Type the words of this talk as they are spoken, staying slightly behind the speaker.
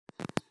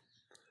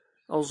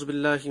Auzu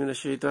billahi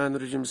minash shaitanir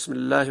rajim.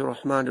 Bismillahir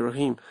rahmanir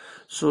rahim.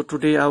 So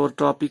today our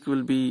topic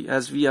will be,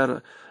 as we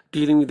are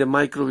dealing with the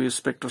microwave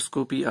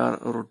spectroscopy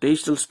or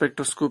rotational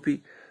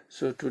spectroscopy.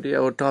 So today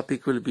our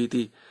topic will be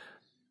the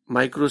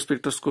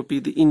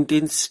microspectroscopy, the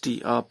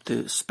intensity of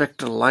the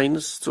spectral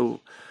lines. So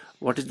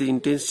what is the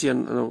intensity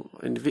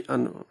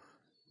on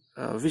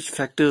which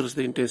factors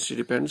the intensity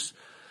depends,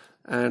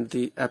 and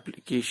the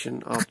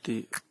application of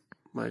the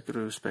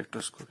microwave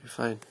spectroscopy.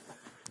 Fine.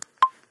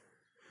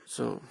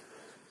 So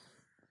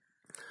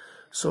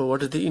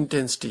what is the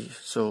intensity?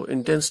 So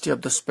intensity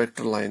of the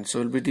spectral line. So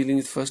we'll be dealing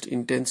with first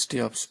intensity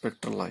of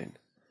spectral line.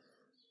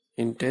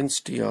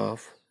 Intensity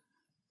of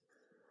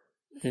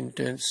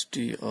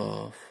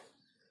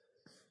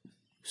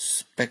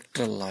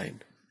spectral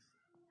line.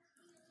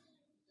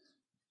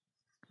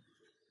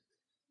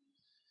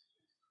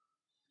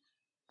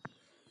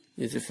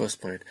 Is the first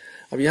point.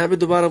 अब यहाँ पे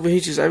दोबारा वही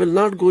चीज. I will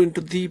not go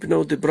into deep,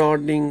 the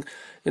broadening,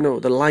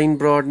 the line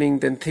broadening,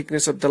 then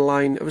thickness of the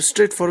line. I will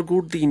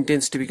straightforward the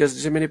intensity, because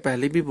जैसे मैंने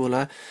पहले भी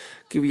बोला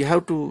कि we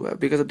have to,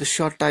 because of the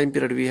short time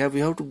period we have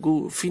to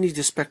go finish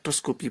the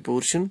spectroscopy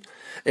portion.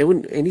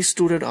 Even any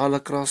student all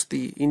across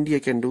the India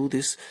can do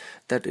this.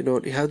 That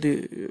you have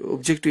the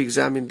object to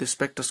examine the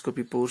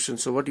spectroscopy portion.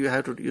 So what you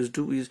have to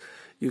do is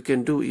you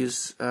can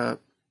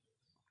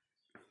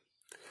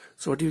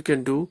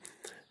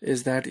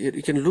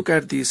look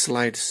at these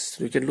slides,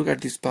 you can look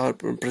at these power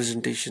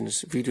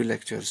presentations, video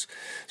lectures.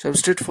 So I'm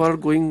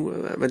straightforward going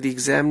with the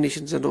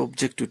examinations and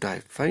objective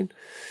type. Fine.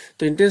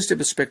 तो intensity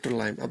of spectral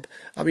line. अब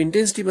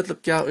intensity मतलब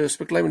क्या,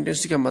 spectral line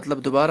intensity का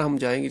मतलब दोबारा हम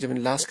जाएंगे जब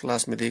हमने last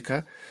class में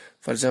देखा.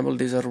 For example,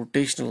 these are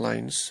rotational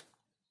lines.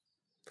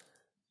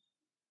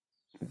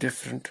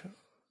 Different.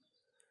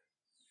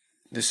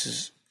 This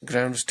is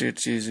ground state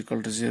J is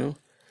equal to 0.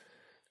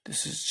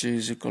 This is J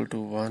is equal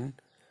to 1.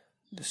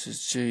 This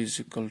is J is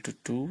equal to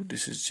 2.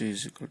 This is J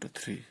is equal to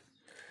 3.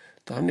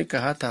 तो हमने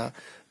कहा था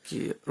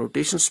कि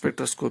rotation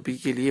spectroscopy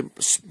के लिए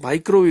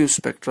microwave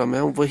spectra में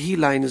हम वही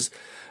lines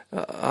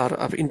are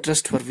of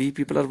interest for we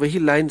people, और वही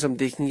लाइंस हम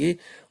देखेंगे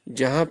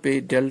जहां पे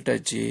डेल्टा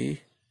J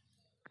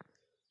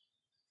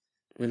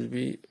विल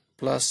बी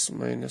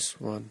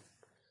 +-1,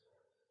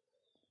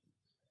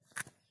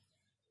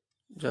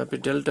 जहां पे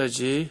डेल्टा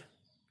J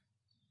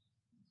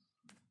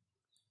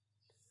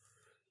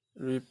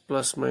विल बी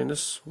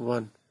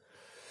 +-1.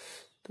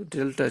 तो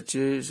delta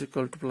J is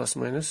equal to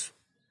 +-1.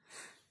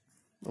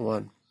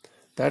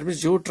 That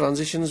means your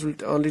transitions will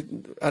only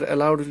are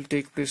allowed will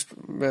take place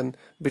when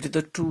between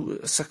the two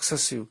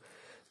successive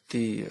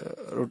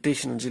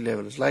rotation energy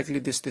levels. Likely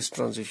this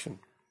transition.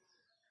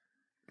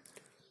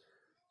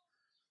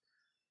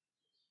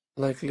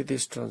 Likely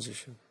this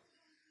transition.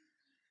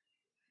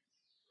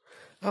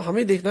 अब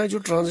हमें देखना है जो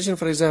transition,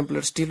 for example,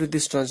 let's deal with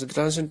this transition. The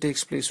transition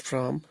takes place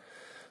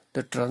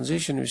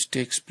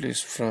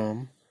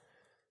from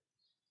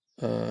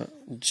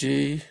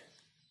J0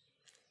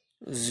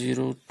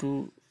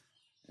 to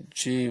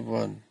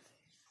J1.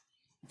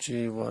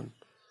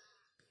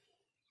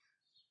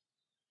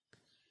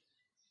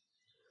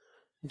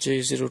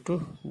 J0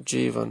 to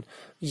J1.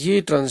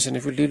 ये transition,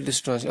 if you deal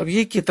this transition, अब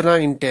ये कितना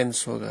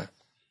intense होगा?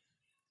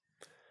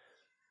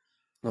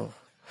 No,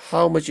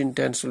 how much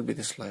intense will be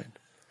this line?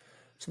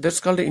 So that's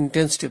called the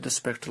intensity of the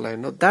spectral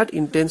line. Now that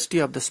intensity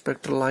of the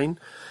spectral line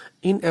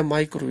in a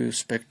microwave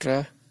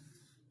spectra,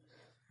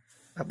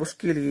 अब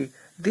उसके लिए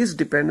this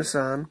depends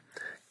on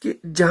कि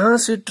जहां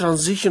से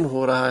transition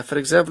हो रहा है. For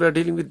example, are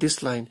dealing with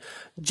this line.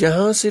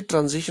 जहां से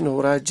ट्रांजिशन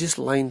हो रहा है जिस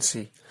लाइन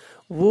से,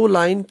 वो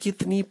लाइन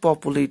कितनी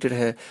पॉपुलेटेड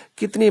है,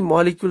 कितने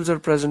molecules are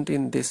present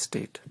in this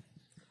state,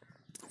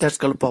 that's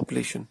called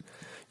population.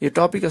 ये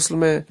टॉपिक असल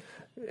में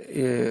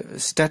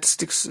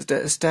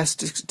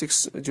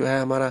स्टैटिस्टिक्स जो है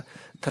हमारा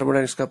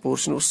थर्मोडायनेमिक्स का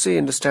पोर्शन, उससे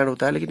अंडरस्टैंड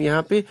होता है. लेकिन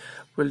यहाँ पे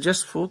विल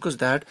जस्ट फोकस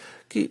दैट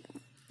कि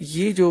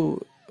ये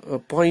जो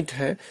पॉइंट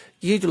है,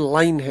 ये जो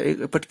लाइन है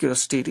एक पर्टिकुलर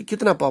स्टेट,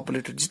 कितना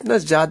पॉपुलेटेड, जितना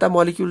ज्यादा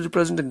molecule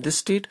present in this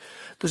state,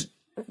 तो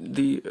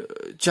द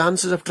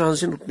चांसेस ऑफ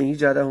ट्रांजिशन उतने ही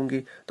ज्यादा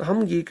होंगे. तो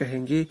हम ये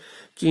कहेंगे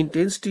कि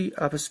intensity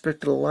of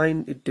spectral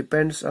line it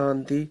depends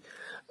on the,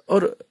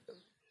 और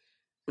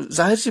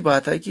जाहिर सी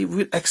बात है कि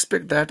वी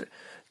एक्सपेक्ट दैट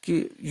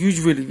कि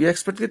यूजुअली वी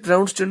एक्सपेक्ट कि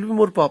round state will be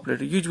more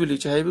populated. Usually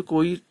चाहे भी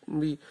कोई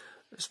भी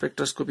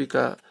स्पेक्ट्रोस्कोपी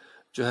का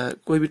जो है,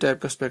 कोई भी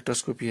टाइप का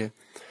स्पेक्ट्रोस्कोपी है,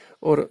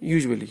 और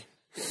यूजुअली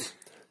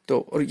तो,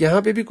 और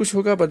यहाँ पे भी कुछ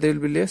होगा but there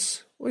will be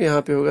less, और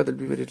यहाँ पे होगा that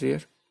will be very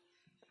rare.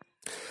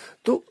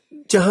 तो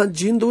जहां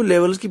जिन दो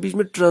लेवल्स के बीच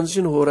में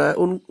ट्रांजिशन हो रहा है,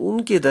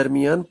 उनके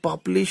दरमियान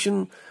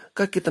पॉपुलेशन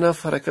का कितना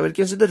फर्क है,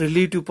 कैसे द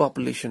रिलेटिव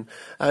पॉपुलेशन.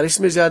 अगर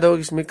इसमें ज्यादा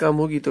होगी, इसमें कम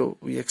होगी, तो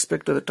we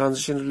expect the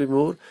transition will be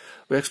more,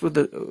 we expect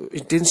the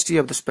intensity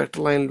of the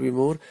spectral line will be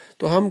more.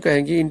 तो हम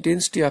कहेंगे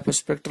intensity of a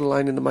spectral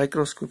line in the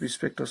microscopy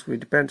spectroscopy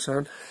depends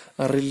on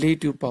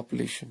relative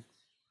population.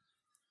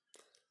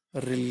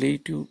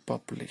 Relative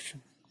population.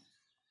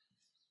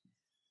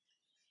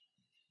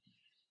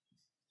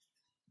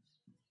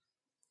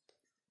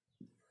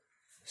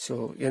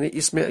 यानी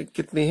इसमें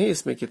कितने हैं,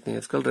 इसमें कितने हैं,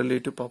 इसका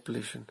relative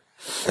population.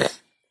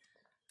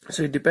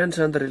 So it depends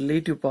on the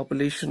relative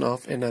population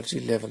of energy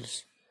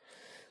levels.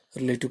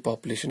 Relative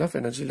population of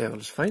energy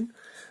levels. Fine.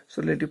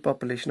 So relative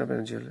population of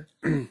energy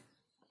levels.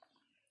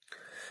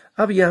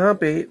 अब यहाँ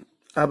पे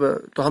अब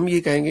तो हम ये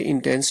कहेंगे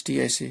इंटेंसिटी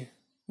ऐसे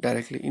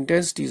directly.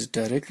 Intensity is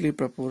directly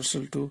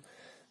proportional to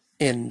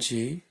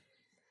Nj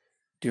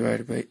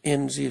divided by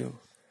N0.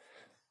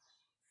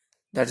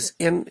 That is,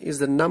 N is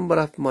the number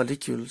of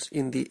molecules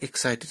in the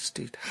excited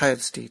state, higher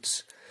states.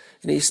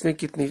 यानी इसमें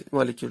कितने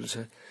molecules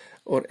है,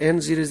 और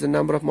N0 is the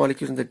number of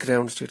molecules in the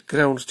ground state.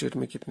 Ground state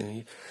में कितने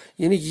हैं,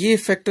 यानी ये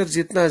फैक्टर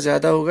जितना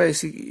ज्यादा होगा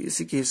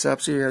इसी के हिसाब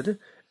से यह है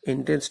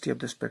intensity of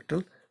the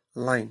spectral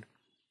line.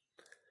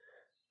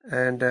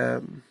 And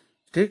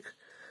ठीक.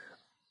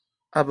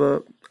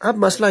 अब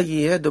मसला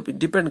ये है,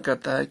 डिपेंड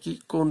करता है कि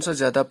कौन सा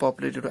ज्यादा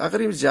पॉपुलेटेड.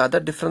 अगर ये ज्यादा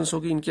डिफरेंस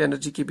होगी इनकी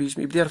एनर्जी के बीच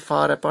में, if they are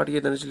far apart, ये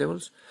एनर्जी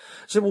लेवल्स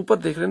जब ऊपर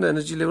देख रहे हैं ना,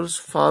 एनर्जी लेवल्स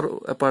फार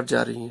अपार्ट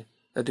जा रही हैं.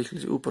 देख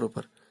लीजिए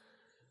ऊपर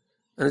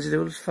एनर्जी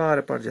लेवल्स फार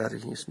अपार्ट जा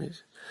रही हैं इसमें.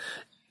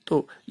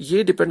 तो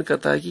ये डिपेंड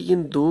करता है कि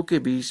इन दो के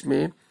बीच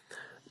में,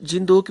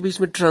 जिन दो के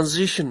बीच में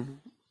transition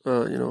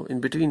in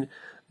between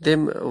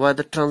them, why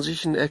the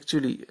transition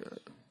actually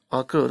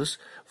occurs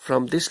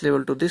from this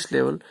level to this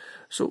level.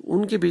 So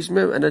उनके बीच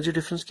में एनर्जी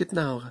डिफरेंस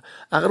कितना होगा.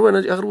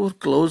 अगर वो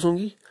क्लोज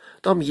होंगी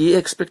तो हम ये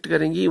एक्सपेक्ट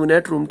करेंगे even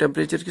at room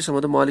temperature की some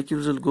of the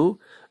molecules will go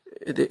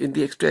in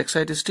the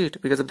excited state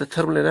because of the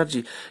thermal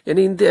energy.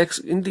 यानी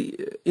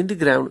in the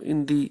ground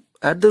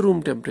at the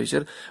room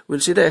temperature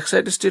we'll see the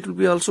excited state will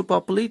be also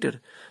populated.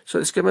 So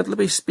इसका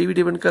मतलब इस पे भी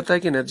depend करता है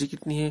कि energy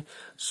कितनी है.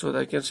 So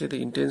I can say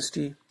the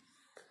intensity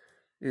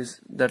is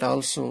that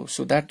also.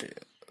 So that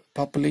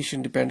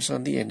population depends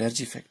on the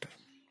energy factor.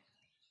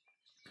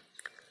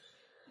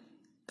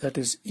 That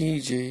is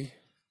Ej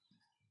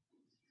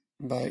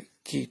by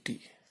Kt.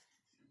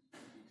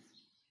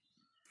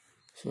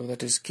 So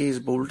that is K is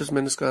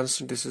Boltzmann's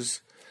constant. This is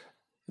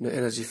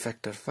energy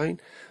factor. Fine.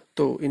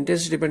 तो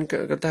intensity depend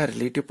करता है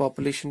relative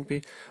population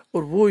पे,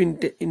 और वो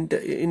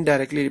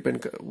indirectly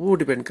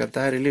depend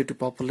करता है relative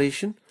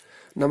population,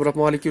 number of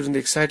molecules in the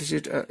excited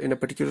state in a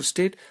particular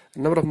state,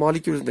 number of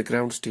molecules in the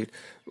ground state.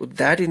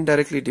 That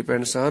indirectly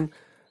depends on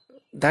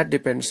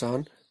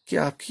कि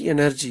आपकी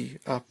एनर्जी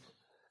आप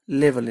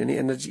लेवल, यानी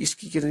एनर्जी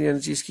इसकी कितनी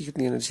एनर्जी, इसकी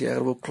कितनी एनर्जी.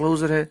 अगर वो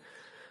क्लोजर है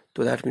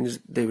तो that means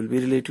they will be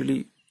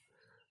relatively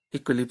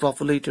equally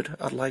populated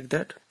और लाइक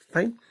दैट.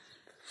 फाइन.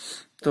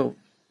 तो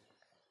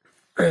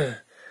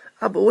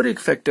अब और एक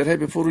फैक्टर है,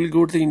 before will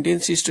go to the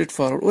intensity straight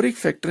forward, और एक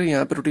फैक्टर है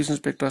यहाँ पे रोटेशनल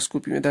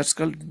स्पेक्ट्रोस्कोपी में, दैट्स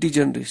कॉल्ड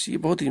डिजेनरेसी. ये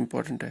बहुत ही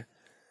इंपॉर्टेंट है.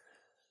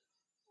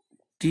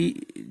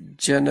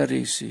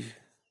 Degeneracy.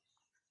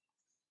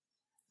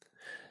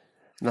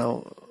 Now,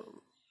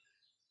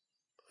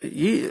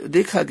 ये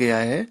देखा गया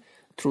है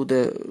through the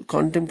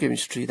quantum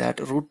chemistry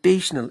that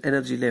rotational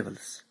energy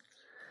levels,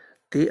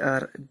 they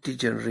are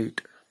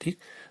degenerate. ठीक.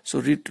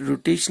 So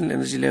rotational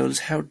energy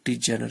levels have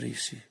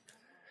degeneracy.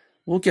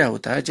 वो क्या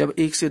होता है, जब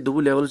एक से दो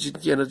लेवल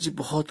जिनकी एनर्जी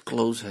बहुत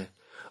क्लोज है,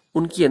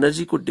 उनकी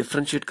एनर्जी को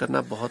डिफरेंशिएट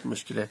करना बहुत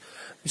मुश्किल है.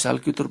 मिसाल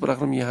के तौर पर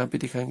अगर हम यहाँ पे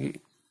दिखाएंगे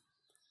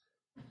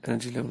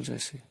एनर्जी लेवल्स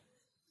ऐसे,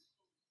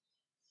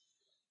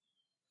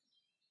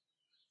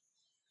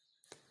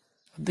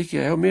 देखिए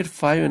I have made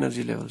 5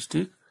 energy levels.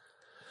 ठीक.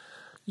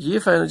 ये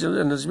 5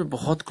 एनर्जी में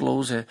बहुत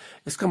क्लोज है.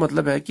 इसका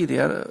मतलब है कि दे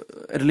आर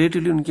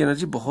रिलेटिवली, उनकी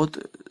एनर्जी बहुत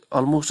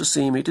almost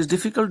same. It is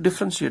difficult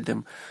differentiate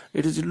them.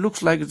 It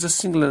looks like it's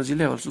just single energy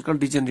levels, called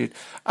degenerate.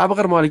 अब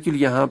अगर मॉलिक्यूल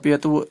यहाँ पे है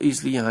तो वो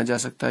इजिली यहाँ जा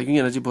सकता है क्योंकि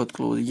एनर्जी बहुत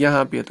क्लोज है.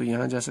 यहाँ पे है तो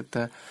यहाँ जा सकता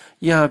है,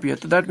 यहाँ पे है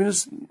तो that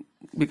means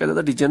because of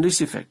the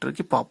degeneracy factor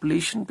की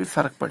पॉपुलेशन पे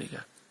फर्क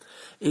पड़ेगा.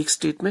 एक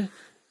स्टेट में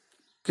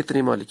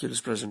कितने मॉलिक्यूल्स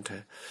प्रेजेंट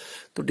है.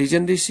 तो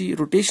degeneracy,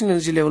 rotational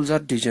energy levels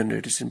are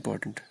degenerate. Is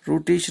important.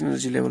 Rotational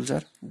energy levels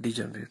are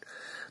degenerate.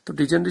 तो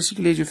डिजेनरेसी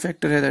के लिए जो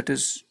फैक्टर है दैट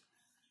इज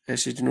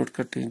ऐसे डिनोट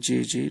करते हैं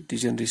जे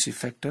डिजेनरेसी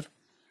फैक्टर.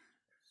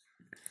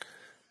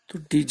 तो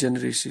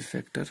डिजेनरेसी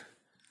फैक्टर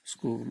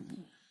इसको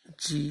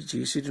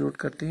जी से डिनोट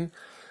करते हैं,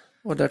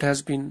 और that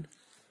has been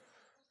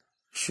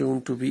shown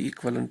to be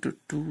equivalent to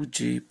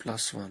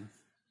 2j+1.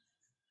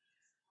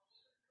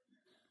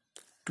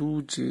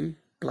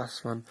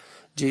 2j+1.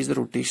 J is the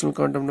rotational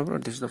quantum number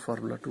and this is the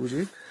formula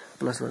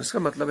 2j+1. इसका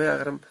मतलब है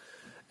अगर हम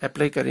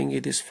अप्लाई करेंगे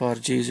this for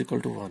j is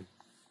equal to 1,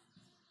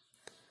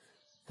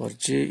 for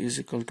j is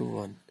equal to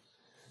 1,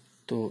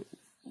 तो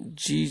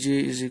gj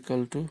is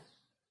equal to,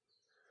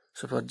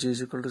 so for j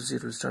is equal to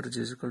 0, start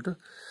j is equal to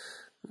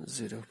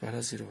 0,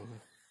 पहला 0 होगा,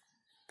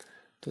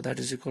 तो that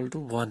is equal to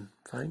 1.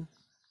 Fine.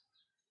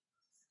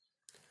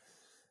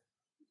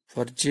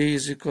 For j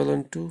is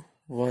equivalent to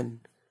 1,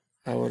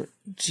 our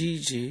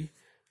gj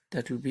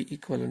that will be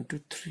equivalent to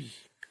 3.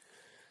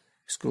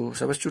 इसको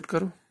substitute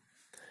करो.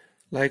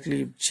 Likely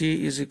j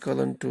is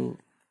equivalent to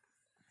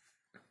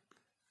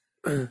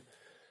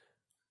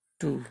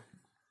 2,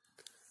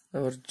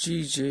 our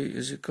gj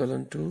is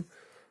equivalent to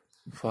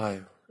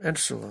 5 and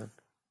so on.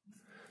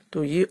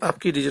 तो ये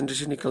आपकी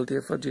degeneration निकलती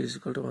है for j is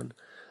equal to 1.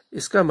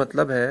 इसका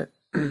मतलब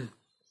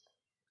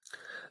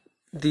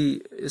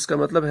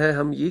है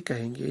हम ये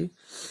कहेंगे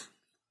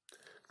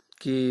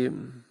कि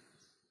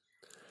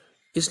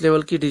इस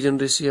लेवल की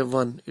डिजेनरेसी है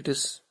 1, it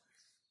is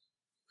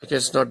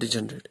it's not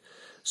degenerate.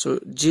 So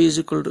J is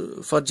equal to,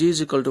 for J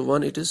is equal to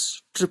 1, it is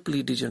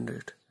triply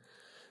degenerate.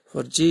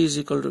 For J is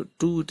equal to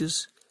 2, it is,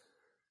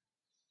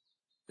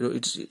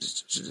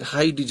 it's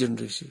high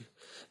degeneracy.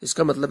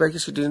 इसका मतलब है कि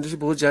इसकी degeneracy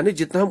बहुत जाने,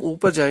 जितना हम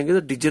ऊपर जाएंगे तो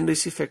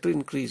डिजेनरेसी फैक्टर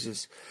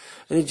इंक्रीजेस,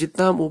 यानी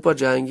जितना हम ऊपर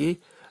जाएंगे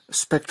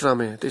स्पेक्ट्रा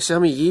में, तो इससे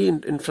हमें ये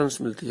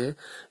इन्फ्लुएंस मिलती है,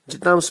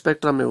 जितना हम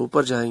स्पेक्ट्रा में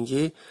ऊपर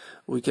जाएंगे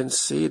वी कैन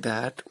से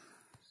दैट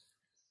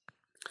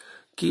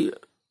कि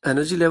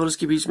एनर्जी लेवल्स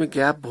के बीच में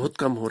गैप बहुत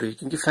कम हो रही है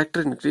क्योंकि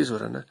फैक्टर इंक्रीज हो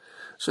रहा है ना.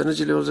 So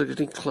energy levels are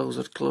getting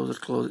closure closure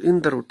closure in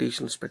the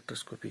rotational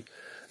spectroscopy.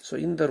 So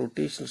in the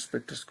rotational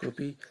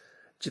spectroscopy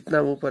जितना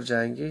हम ऊपर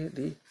जाएंगे द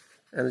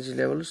एनर्जी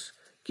लेवल्स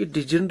की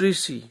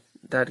डिजेनरेसी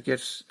दैट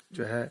गेट्स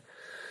जो है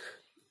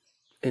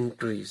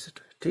इंक्रीज्ड.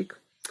 ठीक,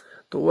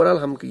 तो ओवरऑल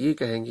हम ये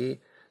कहेंगे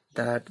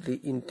दैट द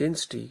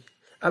इंटेंसिटी,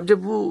 अब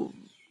जब वो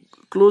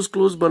क्लोज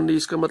क्लोज बन रही,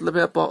 इसका मतलब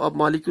है अब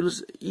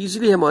मॉलिक्यूल्स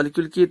इजीली है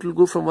मॉलिक्यूल की, it will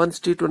go from one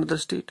state to another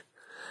state.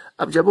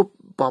 अब जब वो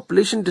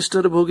पॉपुलेशन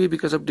डिस्टर्ब होगी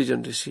बिकॉज ऑफ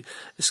डिजेनरेसी,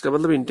 इसका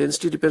मतलब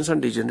intensity depends on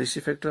degeneracy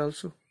factor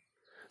also.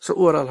 So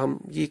overall हम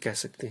ये कह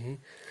सकते हैं,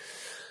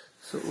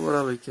 so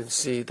overall we can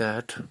say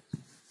that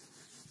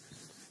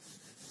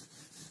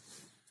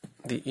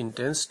the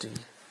intensity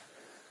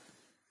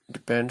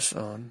depends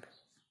on,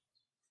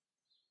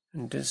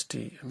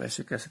 intensity हम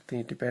ऐसे कह सकते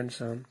हैं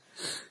डिपेंड्स ऑन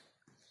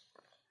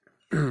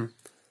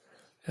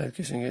यार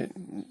किसी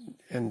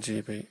N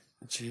J by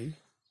G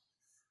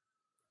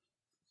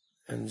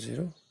N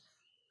zero,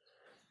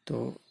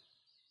 तो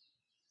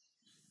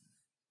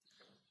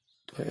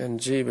N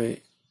J by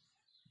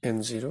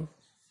N zero,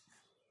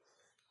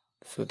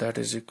 so that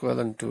is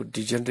equivalent to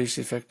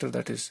degeneracy factor,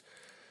 that is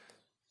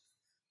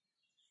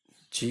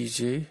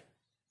gj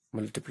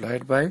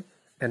multiplied by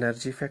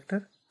energy factor.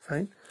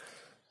 Fine,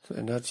 so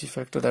energy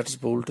factor, that is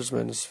voltage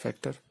minus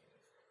factor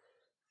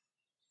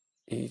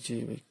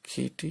ej by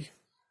kt.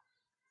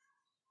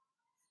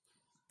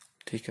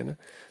 ठीक है ना,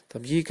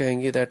 तब ये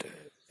कहेंगे that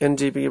N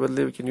J P के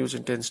बदले we can use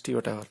intensity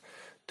what ever,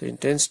 तो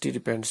intensity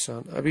depends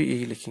on, अभी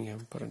यही लिखेंगे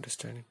हम for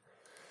understanding,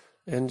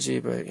 N J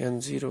by N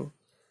zero,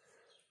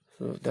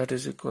 so that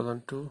is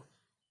equivalent to,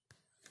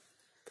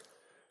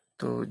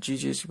 तो जी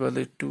जे के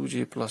बदले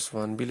 2j प्लस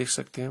 1 भी लिख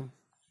सकते हैं हम,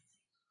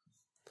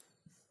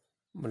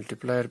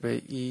 multiplier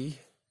by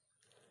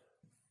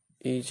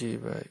E J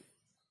by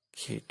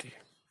के टी.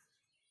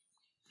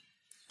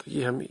 तो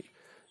ये हम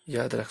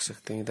याद रख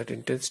सकते हैं दैट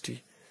इंटेंसिटी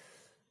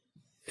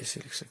ऐसे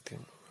लिख सकते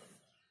हैं,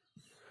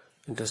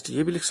 इंटेंसिटी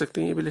ये भी लिख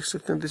सकते हैं, ये भी लिख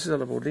सकते हैं, this is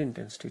all about the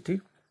intensity.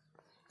 ठीक,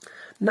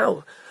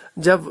 नाउ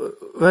जब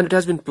when it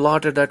has been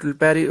plotted, that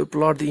will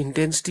plot the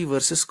intensity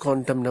versus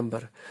quantum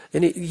number,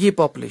 यानी ये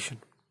population,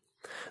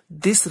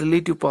 this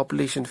relative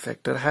population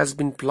factor has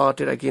been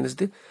plotted against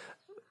the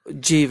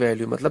J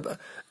value, मतलब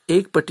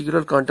एक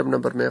particular quantum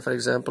number में, for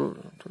example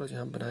थोड़ा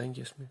सा हम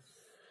बनाएंगे इसमें,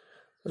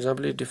 for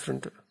example ये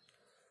different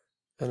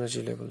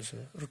energy levels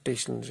है,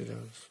 rotational energy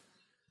levels,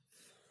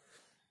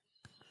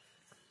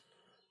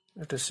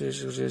 let us say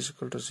J is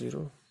equal to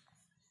 0,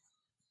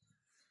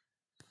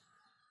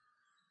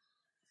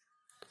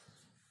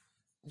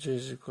 J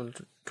is equal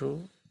to 2,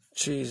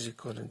 J is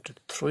equal to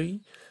 3,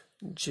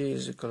 J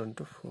is equal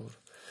to 4.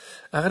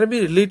 अगर अभी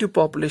रिलेटिव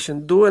पॉपुलेशन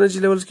दो एनर्जी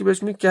लेवल्स के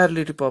बीच में क्या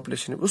relative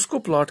population है उसको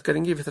plot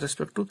करेंगे with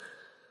respect to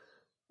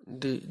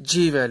the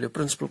ji value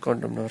principal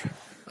quantum number.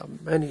 अब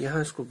मैंने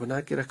यहाँ इसको बना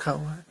के रखा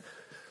हुआ है.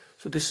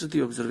 So this is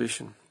the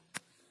observation,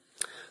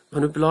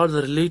 when we plot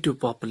the relative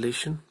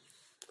population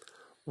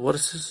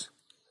versus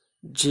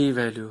J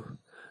value,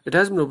 it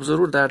has been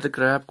observed that the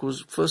graph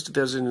goes, first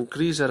there's an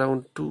increase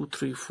around 2,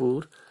 3, 4,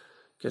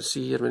 you can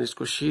see here, मैंने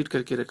इसको shade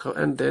करके रखा,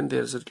 and then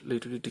there's a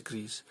little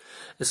decrease.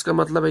 इसका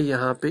मतलब है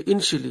यहाँ पे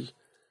initially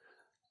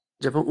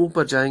जब हम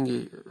ऊपर जाएंगे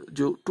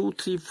जो 2,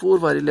 3, 4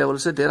 वाली लेवल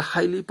से they are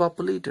highly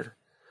populated,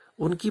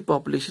 उनकी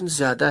पॉपुलेशन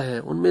ज्यादा है,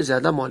 उनमें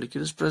ज्यादा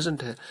मॉलिक्यूल्स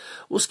प्रेजेंट है.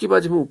 उसके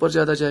बाद जब हम ऊपर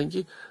ज्यादा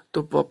जाएंगे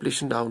तो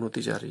पॉपुलेशन डाउन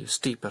होती जा रही है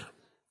स्टीपर,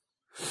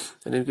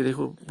 यानी कि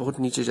देखो बहुत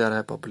नीचे जा रहा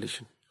है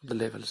पॉपुलेशन द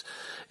लेवल्स.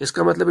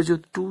 इसका मतलब है जो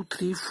 2,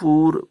 3,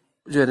 4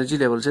 जो एनर्जी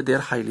लेवल्स है दे आर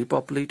हाईली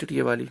पॉपुलेटेड,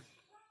 ये वाली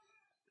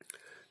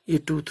ये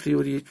 2, 3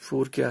 और ये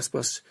 4 के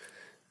आसपास,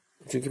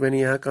 क्योंकि मैंने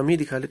यहाँ कम ही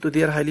दिखा ली, तो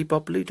दे आर हाईली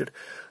पॉपुलेटेड.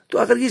 तो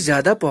अगर ये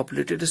ज्यादा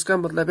पॉपुलेटेड, इसका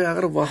मतलब है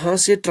अगर वहां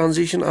से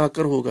ट्रांजिशन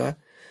आकर होगा,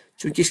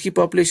 क्योंकि इसकी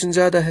पॉपुलेशन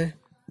ज्यादा है,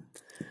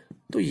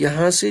 तो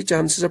यहाँ से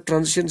चांसेस ऑफ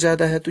ट्रांजिशन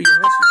ज्यादा है, तो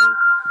यहाँ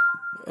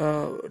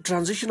से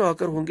ट्रांजिशन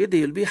आकर होंगे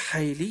they will be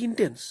highly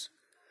intense,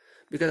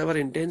 because our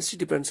intensity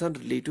depends on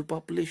relative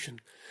population.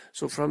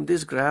 So from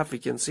this graph we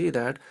can see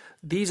that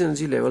these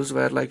energy levels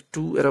were like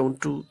around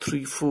 2,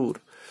 3, 4,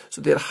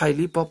 so they are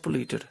highly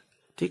populated.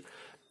 ठीक,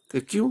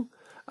 तो क्यों,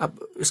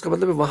 अब इसका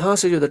मतलब है वहां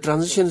से जो the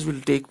transitions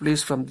will take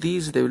place from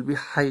these, they will be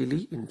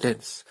highly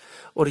intense.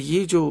 और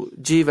ये जो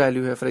J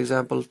value है, for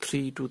example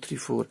 3, 2,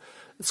 3, 4,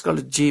 it's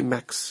called J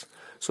max.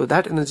 So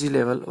that energy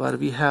level where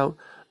we have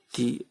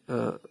the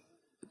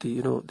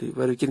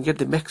where we can get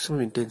the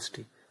maximum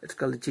intensity, it's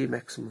called the J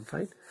maximum.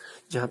 Fine,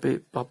 जहाँ पे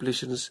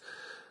populations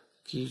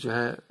की जो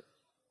है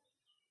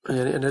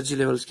यानी एनर्जी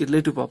लेवल्स की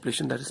relative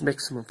population that is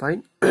maximum,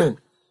 fine.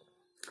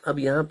 अब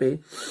यहाँ पे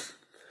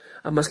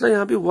अब मसला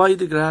यहाँ पे why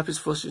the graph is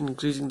first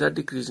increasing that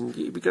decreasing,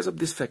 because of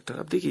this factor.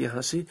 अब देखिए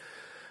यहाँ से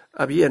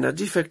अब ये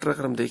एनर्जी फैक्टर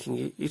अगर हम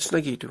देखेंगे इट्स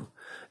नेगेटिव,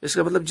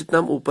 इसका मतलब जितना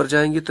हम ऊपर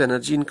जाएंगे तो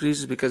एनर्जी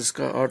इंक्रीज, बिकॉज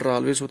इसका ऑर्डर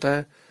ऑलवेज होता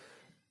है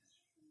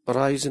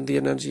राइज इन दी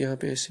एनर्जी। यहाँ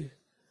पे ऐसे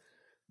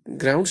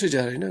ग्राउंड से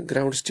जा रहे हैं ना,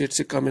 ग्राउंड स्टेट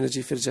से कम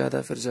एनर्जी, फिर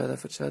ज्यादा, फिर ज्यादा,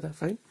 फिर ज्यादा,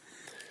 fine,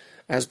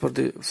 as per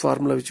the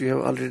formula which we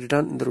have already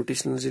done in the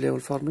rotational energy level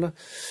formula.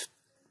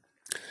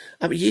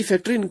 अब ये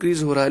फैक्टर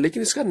इंक्रीज हो रहा है,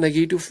 लेकिन इसका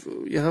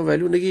नेगेटिव यहाँ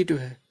वैल्यू नेगेटिव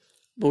है,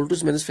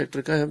 बोल्टूज माइनस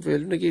फैक्टर का यहाँ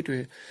वैल्यू नेगेटिव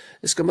है।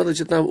 इसका मतलब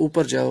जितना आप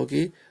ऊपर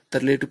जाओगे the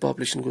relative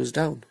population goes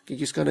down,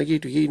 क्योंकि इसका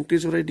नेगेटिव, ये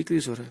इंक्रीज हो रहा है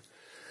डिक्रीज हो रहा है,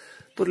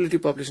 तो रिलेटिव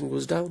पॉपुलेशन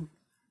गोज डाउन,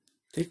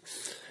 ठीक।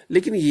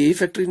 लेकिन ये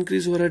फैक्टर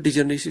इंक्रीज हो रहा है,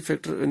 डिजेनरेसी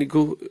फैक्टर यानी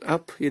गो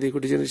अप, ये देखो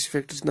डिजेनरेसी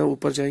फैक्टर जितना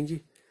ऊपर जाएंगे।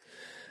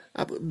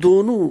 अब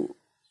दोनों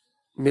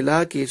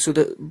मिला के so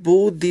the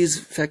both these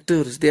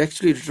factors they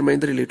actually determine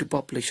the relative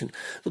population.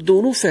 तो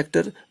दोनों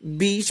फैक्टर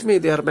बीच में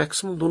दे आर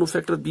मैक्सिमम, दोनों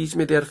फैक्टर बीच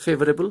में they are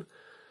favourable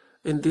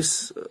in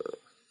this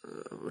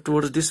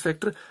towards this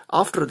factor.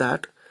 After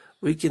that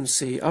we can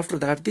say after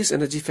that this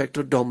energy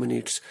factor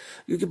dominates,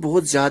 क्योंकि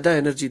बहुत ज्यादा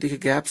energy, देखिए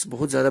gaps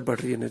बहुत ज्यादा बढ़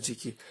रही है एनर्जी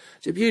की।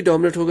 जब ये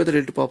डोमिनेट होगा तो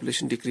relative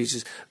population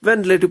decreases.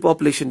 When relative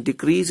population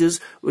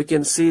decreases we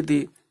can say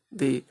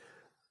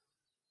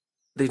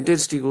the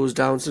intensity goes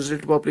down. Since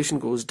relative population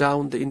goes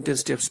down, the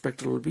intensity of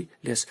spectral will be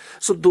less.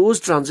 So those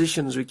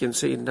transitions we can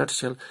say in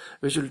nutshell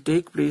which will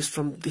take place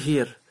from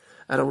here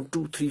around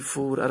 2, 3,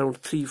 4, around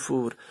 3,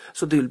 4.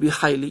 So they will be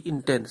highly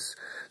intense.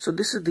 So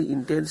this is the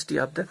intensity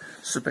of the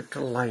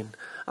spectral line.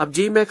 अब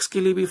Jmax के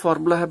लिए भी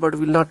formula है, but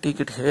we'll not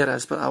take it here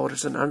as per our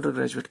it's an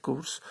undergraduate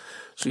course.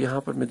 So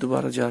यहाँ पर मैं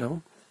दोबारा जा रहा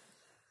हूँ,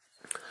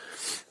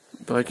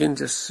 तो I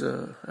can just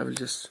I will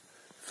just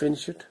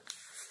finish it.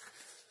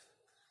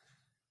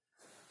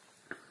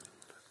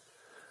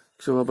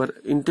 So our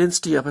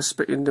intensity of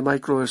in the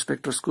micro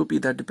spectroscopy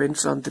that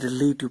depends on the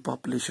relative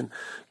population,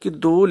 कि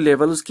दो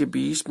levels के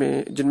बीच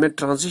में जिनमें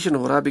transition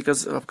हो रहा है,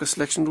 because आपका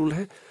selection rule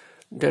है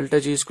delta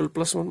G is equal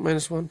plus 1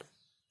 minus 1.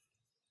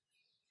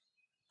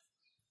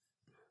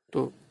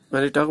 तो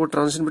when we talk about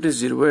transition between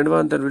 0 and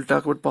 1, then we'll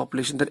talk about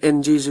population, then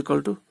Nj is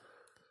equal to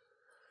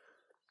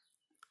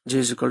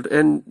J is equal to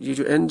N, ये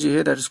जो Nj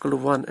है that is equal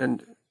to 1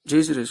 and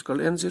J0 is equal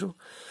to N0.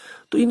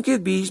 तो इनके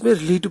बीच में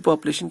relative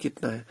population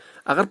कितना है।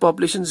 अगर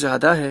population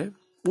ज्यादा है,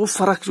 वो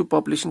फर्क जो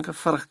पॉपुलेशन का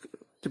फर्क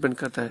डिपेंड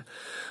करता है,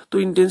 तो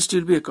intensity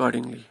will be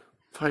accordingly,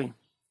 fine.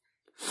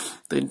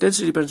 तो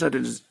इंटेंसिटी डिपेंड्स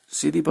ऑन,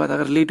 सीधी बात,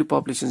 अगर रिलेटिव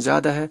पॉपुलेशन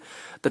ज्यादा है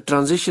the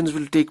transitions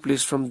will take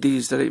place from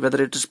these,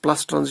 whether it is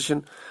plus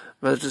transition,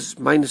 whether it is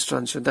minus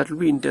transition, that will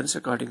be intense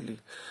accordingly.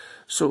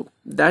 So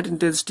that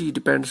intensity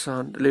depends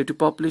on relative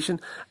population,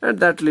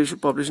 and that relative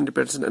population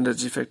depends on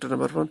energy factor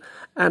number 1,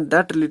 and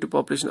that relative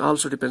population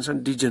also depends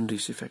on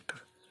degeneracy factor,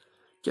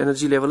 कि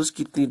energy levels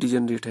कितनी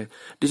degenerate है.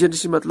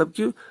 Degeneracy मतलब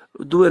कि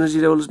दो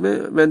energy levels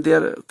में when they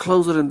are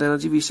closer in the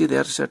energy we say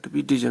they are said to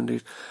be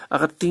degenerate.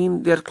 अगर तीन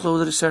they are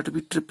closer is said to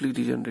be triply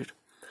degenerate.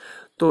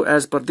 So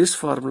as per this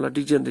formula,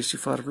 degeneracy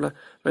formula,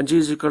 when J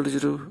is equal to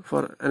 0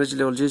 for energy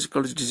level, J is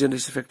equal to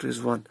degeneracy factor is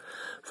 1.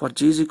 For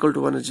J is equal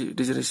to 1,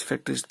 degeneracy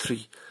factor is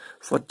 3.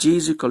 For J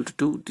is equal to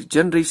 2,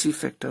 degeneracy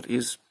factor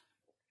is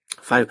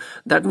 5.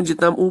 That means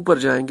जितना हम ऊपर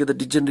जाएंगे the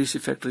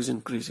degeneracy factor is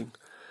increasing.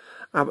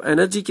 अब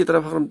energy की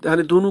तरफ हम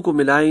यानी दोनों को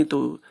मिलाएं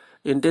तो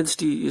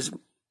intensity is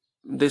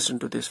this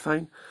into this,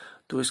 fine.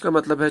 तो इसका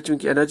मतलब है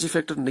चूंकि एनर्जी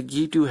फैक्टर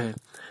नेगेटिव है,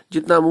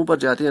 जितना हम ऊपर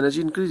जाते हैं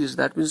energy increases,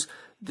 that means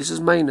this is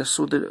minus,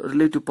 so the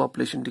relative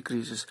population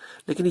decreases.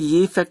 लेकिन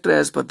ये factor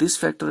as per this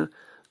factor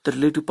the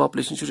relative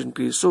population should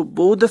increase. So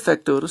both the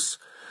factors,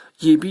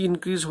 ये भी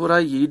इंक्रीज हो रहा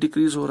है, ये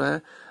डिक्रीज हो रहा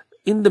है.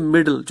 इन द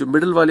मिडल, जो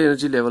मिडल वाले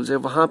एनर्जी लेवल्स है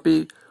वहां पे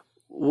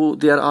वो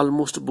they are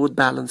almost both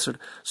balanced.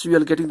 So you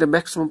are getting the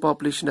maximum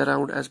population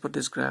around as per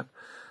this graph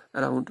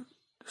around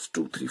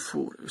 2, 3,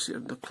 4. You see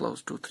the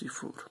clause 2, 3,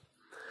 4.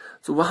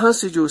 So वहां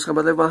से जो इसका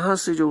मतलब वहां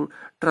से जो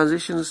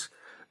transitions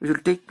which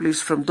will take place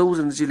from those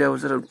energy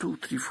levels around 2,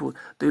 3, 4,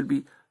 they will be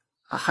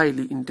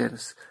highly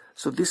intense.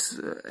 So this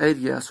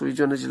area, so each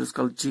energy level is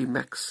called G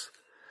max,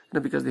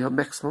 because they have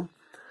maximum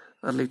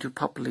relative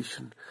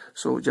population.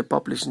 So जब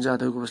population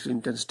ज़्यादा होगा obviously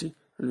intensity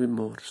will be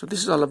more. So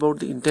this is all about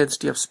the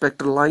intensity of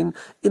spectral line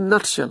in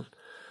nutshell.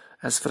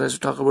 As far as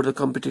we talk about the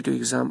competitive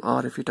exam,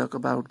 or if you talk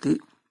about the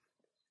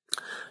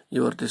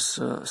your this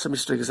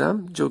semester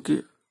exam, जो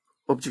कि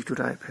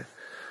objective type है.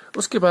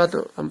 उसके बाद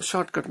हम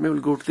shortcut में will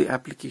go to the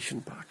application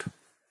part.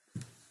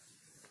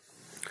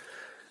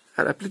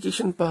 और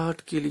application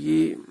part के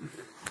लिए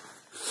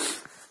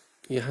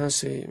यहां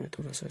से मैं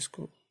थोड़ा सा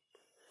इसको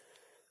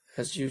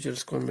एज यूजुअल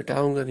इसको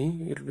मिटाऊंगा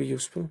नहीं, it will be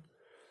useful.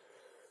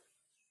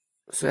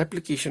 So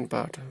application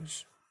part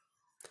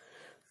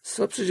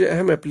सबसे जो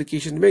अहम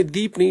एप्लीकेशन, मैं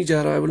डीप नहीं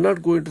जा रहा, I will not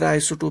go into the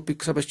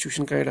isotopic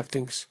substitution kind of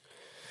things,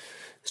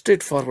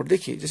 straight forward.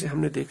 देखिए जैसे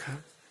हमने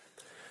देखा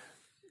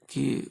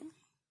कि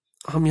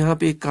हम यहाँ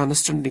पे एक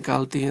कांस्टेंट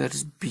निकालते हैं, दैट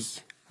इज बी.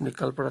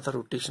 निकल पड़ा था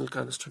rotational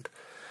constant.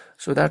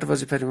 So that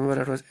was, if I remember,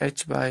 that was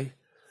h by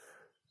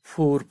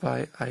 4 pi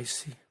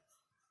IC,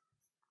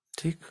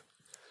 ठीक।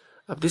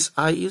 अब this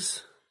I is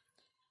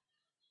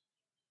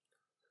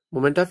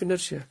moment of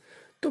inertia,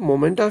 तो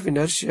मोमेंट ऑफ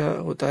इनर्शिया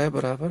होता है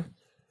बराबर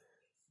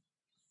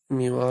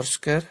mu R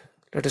square.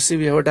 Let us C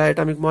we have a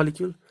diatomic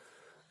molecule,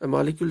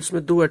 molecules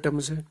में 2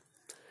 atoms है।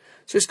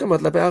 तो इसका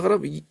मतलब है अगर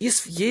अब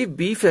ये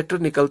बी फैक्टर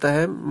निकलता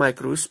है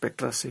माइक्रोवेव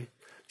स्पेक्ट्रा से,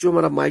 जो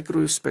हमारा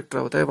माइक्रोवेव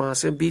स्पेक्ट्रा होता है वहां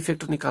से बी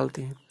फैक्टर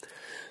निकालते हैं।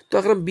 तो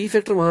अगर हम बी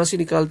फैक्टर वहां से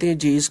निकालते हैं,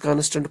 जी is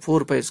constant,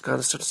 4 pi is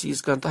constant, C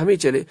is constant, तो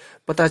हमें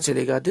पता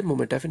चलेगा द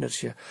मोमेंट ऑफ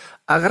इनर्शिया।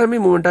 अगर हमें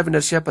मोमेंट ऑफ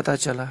इनर्शिया पता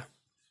चला,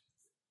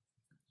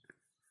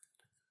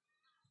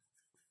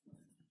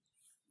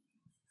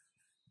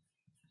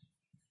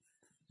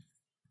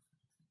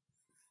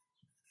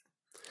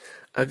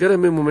 अगर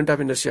हमें मोमेंट ऑफ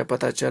इनर्शिया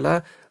पता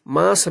चला,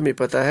 मास हमें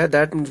पता है,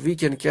 that means we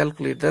can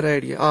calculate the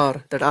radius are,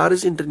 that are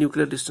is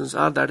internuclear distance,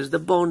 are that is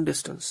the bond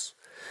distance.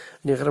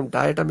 अगर हम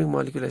डायटोमिक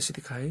मॉलिक्यूल ऐसे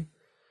दिखाए,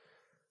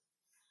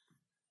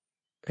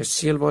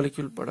 HCl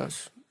मॉलिक्यूल बड़ा,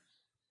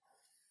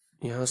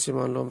 यहां से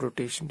मान लो हम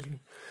रोटेशन,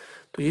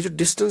 तो ये जो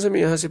डिस्टेंस हमें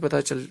यहां से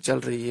पता चल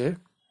रही है,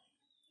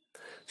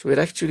 so we're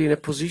actually in a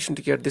position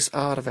to get this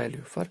R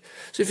value for,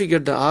 so if you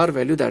get the R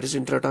value, that is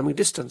interatomic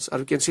distance, or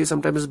we can say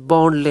sometimes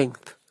bond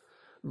length,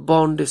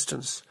 bond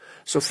distance.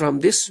 So from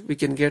this we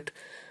can get,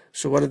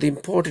 so one of the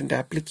important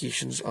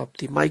applications of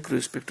the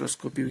microwave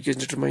spectroscopy, we can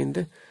determine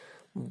the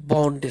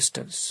bond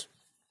distance.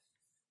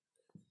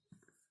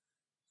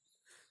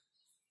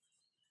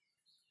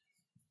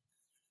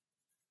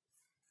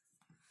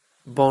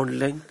 Bond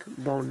length,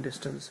 bond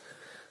distance.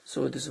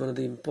 So this is one of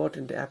the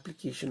important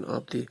application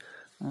of the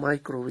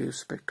microwave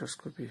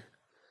spectroscopy.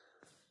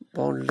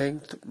 Bond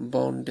length,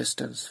 bond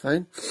distance,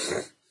 fine.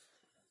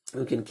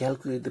 We can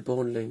calculate the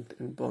bond length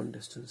and bond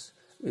distance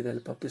with the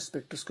help of this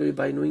spectroscopy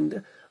by knowing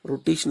the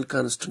rotational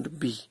constant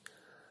B.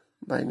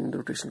 By knowing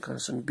the rotational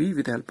constant B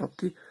with the help of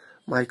the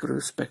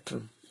microwave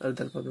spectrum or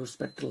the help of the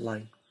spectral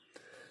line.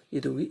 ये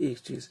तो हुई एक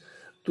चीज।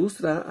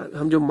 दूसरा,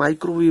 हम जो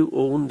microwave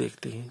oven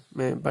देखते हैं,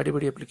 मैं बड़ी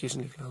बड़ी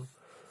एप्लीकेशन लिख रहा हूँ,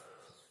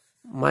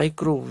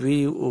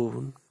 माइक्रोवेव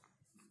ओवन,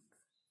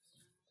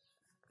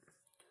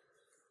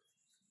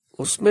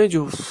 उसमें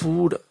जो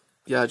फूड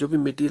या जो भी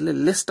मटेरियल है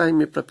लेस टाइम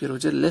में प्रिपेयर हो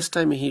जाए, लेस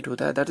टाइम में हीट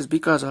होता है, that is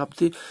because of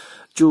the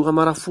जो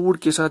हमारा फूड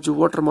के साथ जो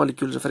water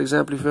molecules, for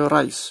example if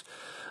rice,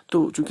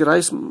 तो चूंकि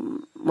राइस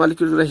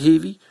मॉलिक्यूल्स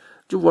हेवी,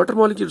 जो वाटर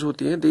मॉलिक्यूल्स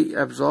होते हैं they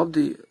absorb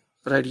the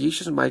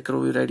radiations,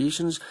 microwave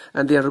radiations,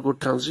 and they undergo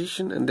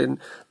transition and then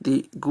they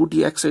go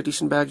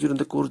de-excitation back during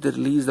the course, they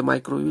release the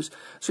microwaves.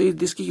 So if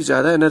this की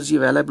ज्यादा energy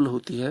available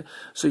होती है,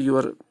 so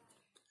your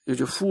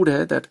जो food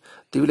है that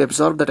they will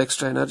absorb that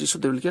extra energy, so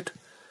they will get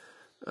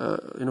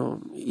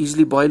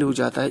easily boil हो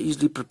जाता है,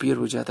 easily prepare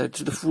हो जाता है,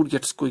 so the food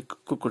gets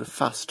cooked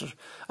faster,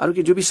 और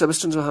जो भी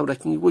substance हम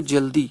रखेंगे वो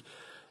जल्दी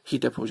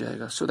हीट अप हो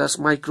जाएगा। सो दैट्स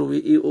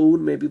माइक्रोवेव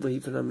ओवन में भी वही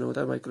फिनोमेना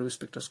होता है माइक्रोवेव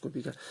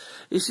स्पेक्ट्रोस्कोपी का।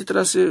 इसी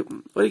तरह से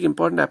और एक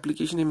इंपॉर्टेंट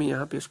एप्लीकेशन है, मैं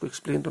यहाँ पे इसको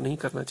एक्सप्लेन तो नहीं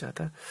करना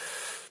चाहता।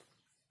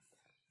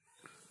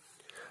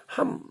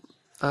 हम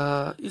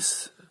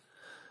इस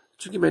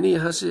चूंकि मैंने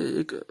यहाँ से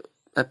एक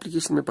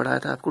एप्लीकेशन में पढ़ाया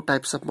था आपको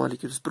types of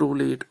molecules,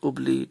 prolate,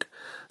 oblate,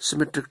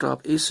 symmetric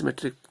top,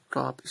 asymmetric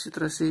top, इसी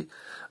तरह से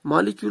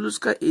मॉलिक्यूल्स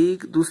का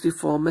एक दूसरी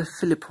फॉर्म में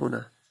फ्लिप होना।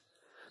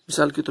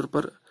 मिसाल के तौर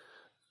पर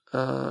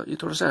ये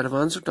थोड़ा सा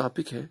एडवांस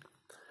टॉपिक है,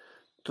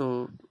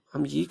 तो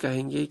हम ये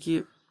कहेंगे कि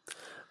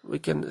we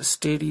can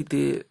study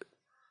the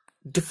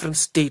different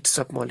states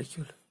of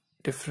molecule,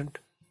 different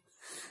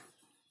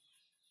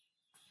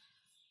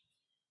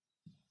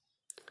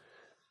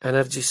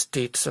energy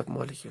states of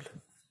molecule,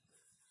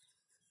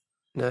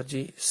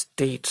 energy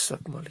states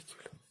of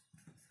molecule.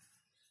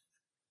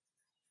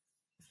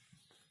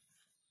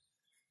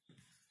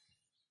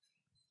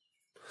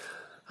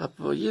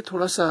 अब ये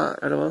थोड़ा सा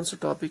एडवांस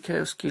टॉपिक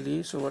है उसके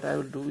लिए, so what I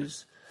will do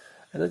is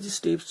energy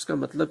states का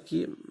मतलब कि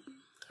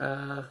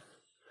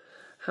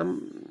हम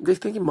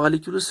देखते हैं कि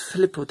मॉलिक्यूल्स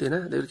फ्लिप होते हैं ना,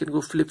 they can go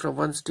flip from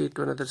one state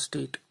to another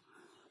state.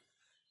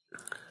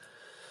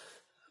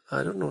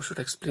 I don't know should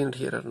explain it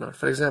here और नॉट।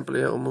 फॉर एग्जांपल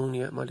ये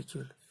ammonia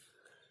molecule,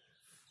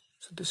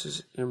 so this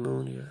is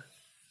ammonia.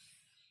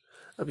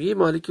 अब ये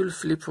मॉलिक्यूल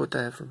फ्लिप होता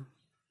है from,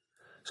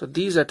 so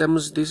these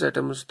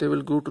atoms they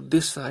will go to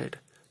this side,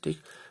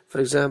 ठीक।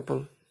 For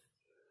example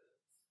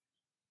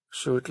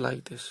show it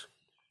like this,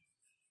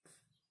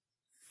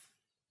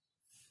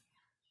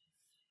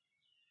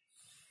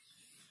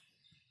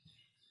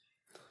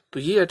 तो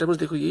ये atoms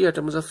देखो, ये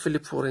एटम्स अब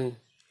फ्लिप हो रहे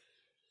हैं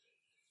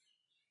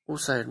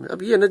उस साइड में।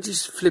 अब ये एनर्जी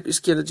फ्लिप,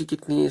 इसकी एनर्जी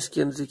कितनी है,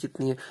 इसकी एनर्जी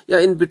कितनी है, या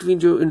इन बिटवीन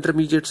जो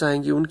इंटरमीडिएट्स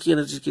आएंगे उनकी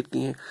एनर्जी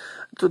कितनी है।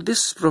 तो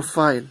this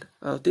profile,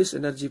 this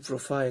energy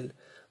profile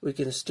we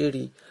can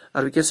study,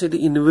 or we can say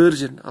the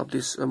inversion of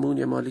this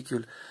ammonia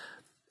molecule,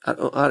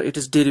 or it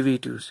is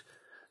derivatives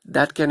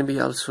that can be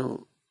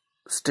also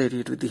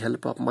studied with the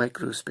help of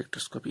microwave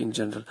spectroscopy in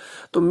general.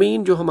 तो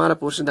main जो हमारा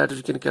portion that is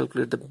we can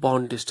calculate the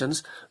bond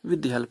distance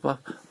with the help of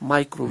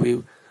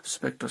microwave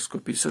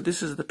spectroscopy. So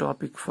this is the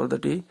topic for the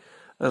day,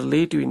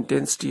 relative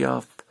intensity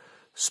of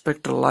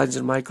spectral lines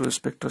in microwave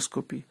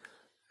spectroscopy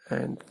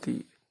and the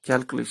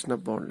calculation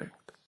of bond length.